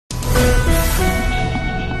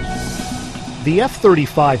The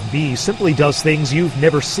F-35B simply does things you've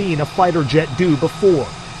never seen a fighter jet do before.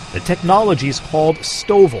 The technology is called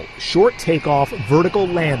STOVL, Short Takeoff Vertical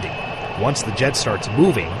Landing. Once the jet starts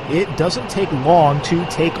moving, it doesn't take long to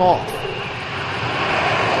take off.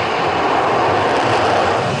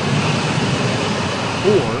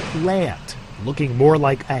 Or land, looking more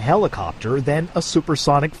like a helicopter than a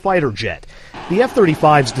supersonic fighter jet. The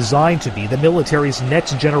F-35 is designed to be the military's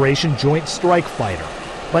next-generation joint strike fighter,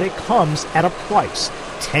 but it comes at a price.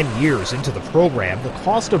 10 years into the program, the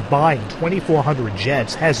cost of buying 2,400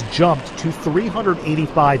 jets has jumped to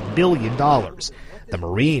 $385 billion. The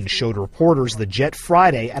Marines showed reporters the jet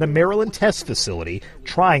Friday at a Maryland test facility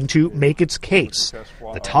trying to make its case.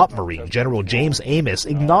 The top Marine, General James Amos,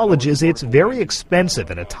 acknowledges it's very expensive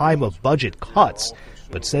in a time of budget cuts,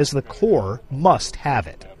 but says the Corps must have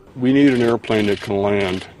it. We need an airplane that can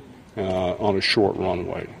land on a short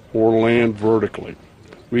runway or land vertically.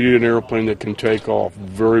 We need an airplane that can take off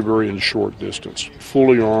very, very in short distance,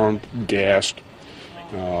 fully armed, gassed.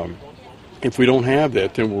 If we don't have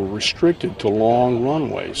that, then we're restricted to long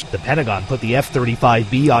runways. The Pentagon put the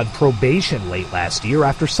F-35B on probation late last year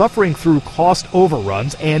after suffering through cost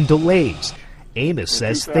overruns and delays. Amos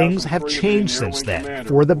says things have changed since then,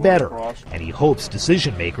 for the better, and he hopes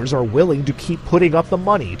decision makers are willing to keep putting up the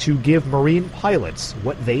money to give Marine pilots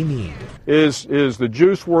what they need. Is the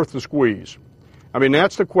juice worth the squeeze? I mean,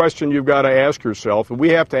 that's the question you've got to ask yourself, and we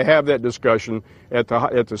have to have that discussion at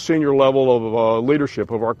the senior level of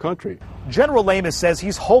leadership of our country. General Amos says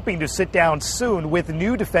he's hoping to sit down soon with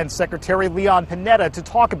new Defense Secretary Leon Panetta to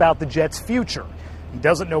talk about the jet's future. He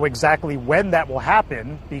doesn't know exactly when that will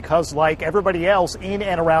happen because, like everybody else in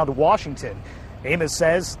and around Washington, Amos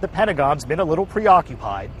says the Pentagon's been a little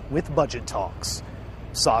preoccupied with budget talks.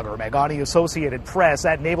 Sagar Meghani, Associated Press,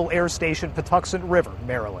 at Naval Air Station Patuxent River,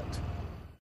 Maryland.